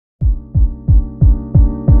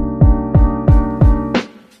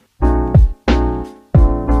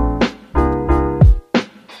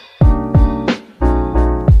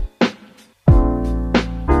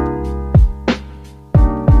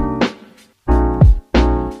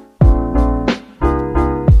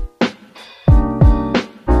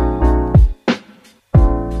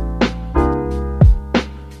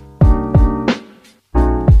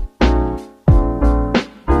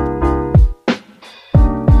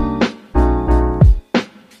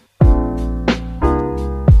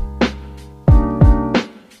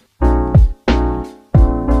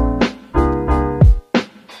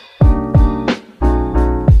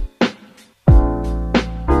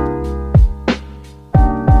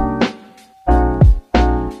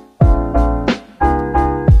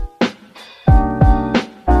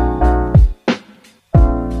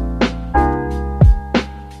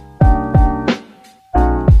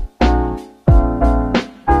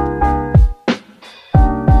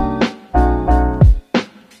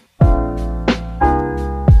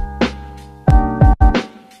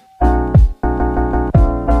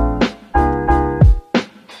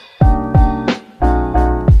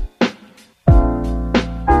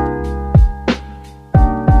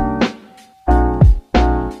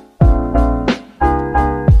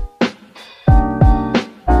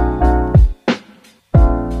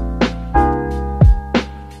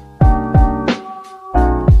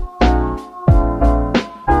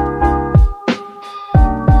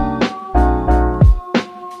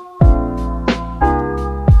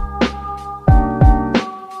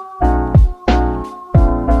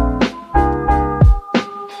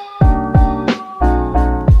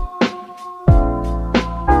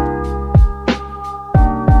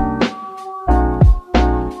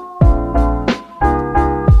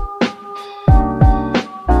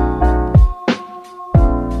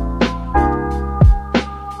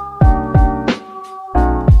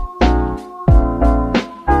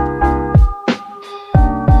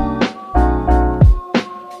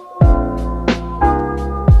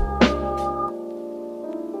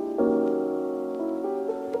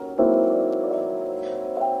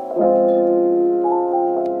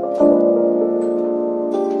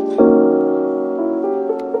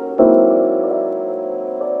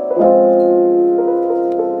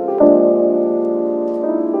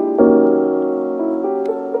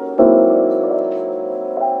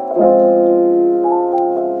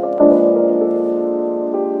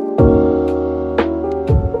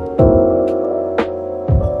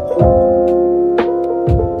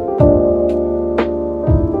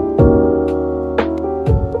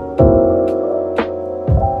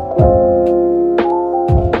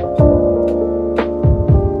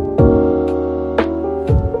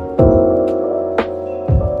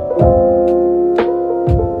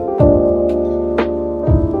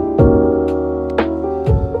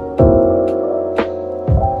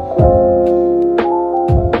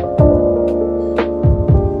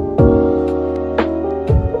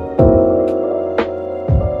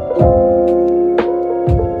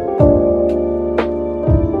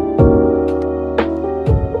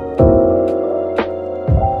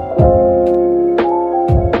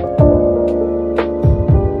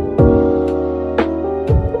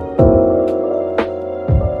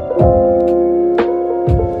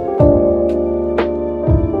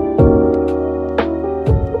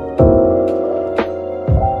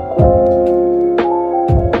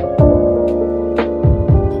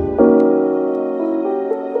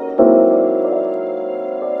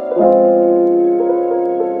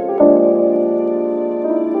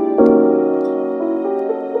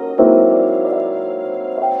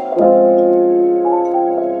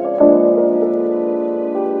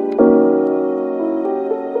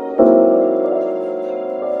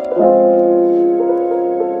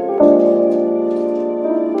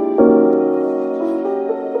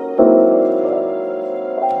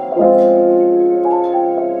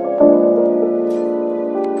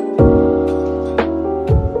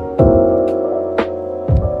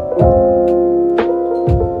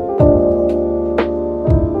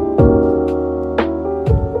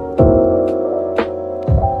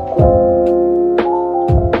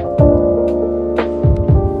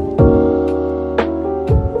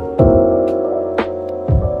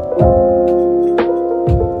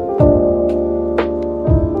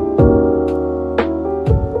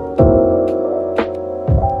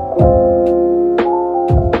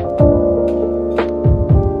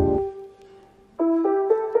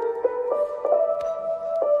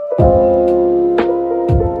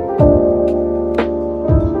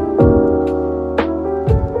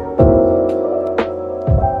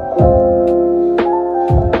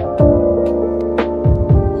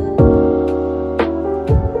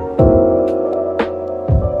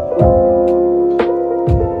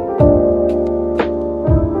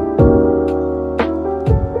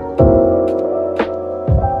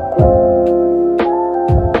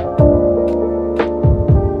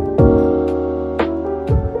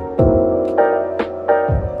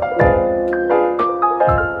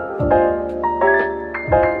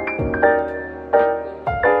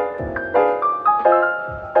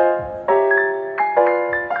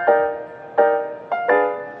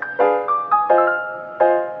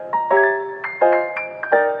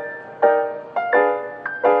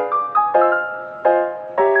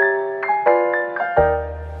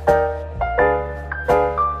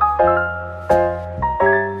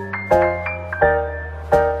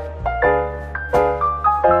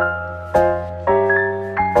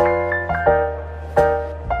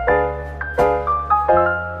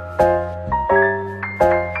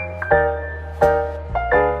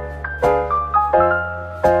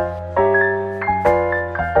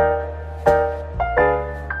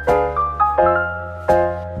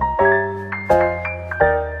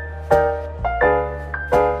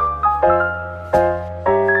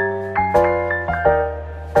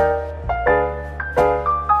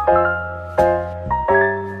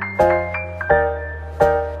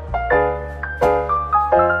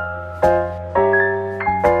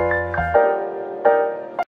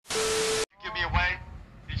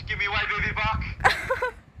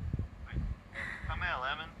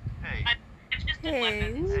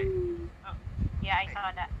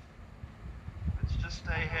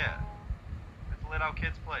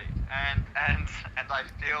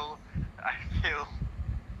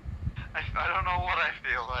I don't know what I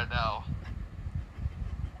feel right now.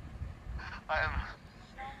 I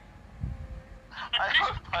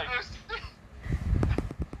hope I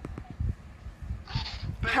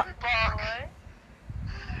Baby Bark!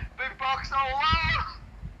 Baby Bark's so low!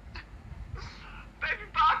 Baby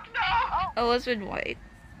Bark, no! I was with white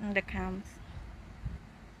in the cams.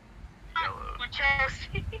 Yellow.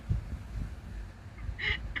 Chelsea.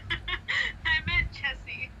 I meant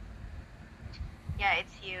Chessie. Yeah,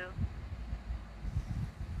 it's you.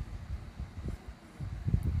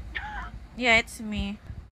 Yeah, it's me.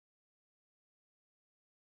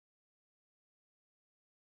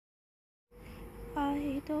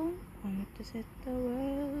 I don't want to set the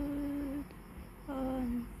world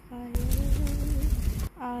on fire.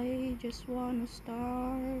 I just want to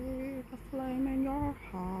start a flame in your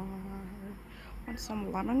heart. Want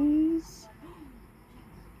some lemons?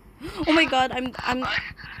 Oh my god, I'm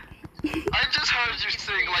I just heard you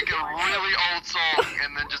sing like a really old song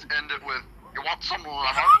and then just end it with, "You want some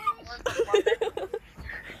lemons?"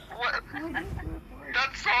 What?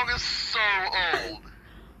 That song is so old.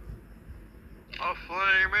 A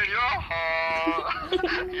flame in your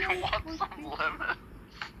heart. You want some lemons?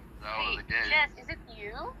 That was a game. Jess, is it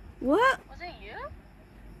you? What? Was it you?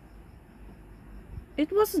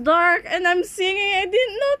 It was dark and I'm singing. I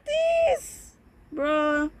didn't notice,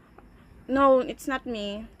 bruh. No, it's not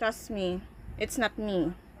me. Trust me. It's not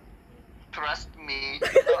me. Trust me,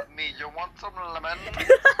 not me. You want some lemons?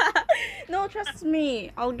 No, trust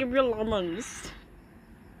me. I'll give you lemons.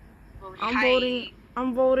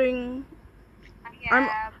 I'm voting.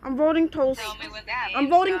 I'm voting toast. Tell me when that I'm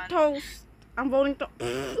voting toast. I'm voting toast.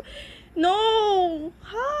 No!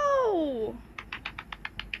 How?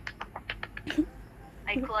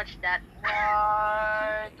 I clutched that.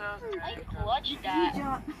 Why does I clutched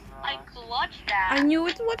that. I clutched that. I knew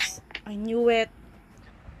it was. I knew it.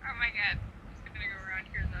 Oh my god. I'm just gonna go around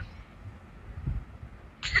here then.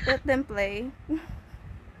 Let them play.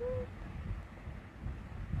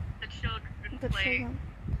 The children The play. children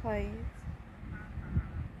play.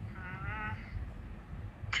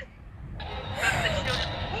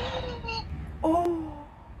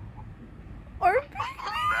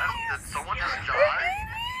 Someone just died?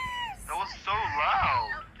 That was so loud.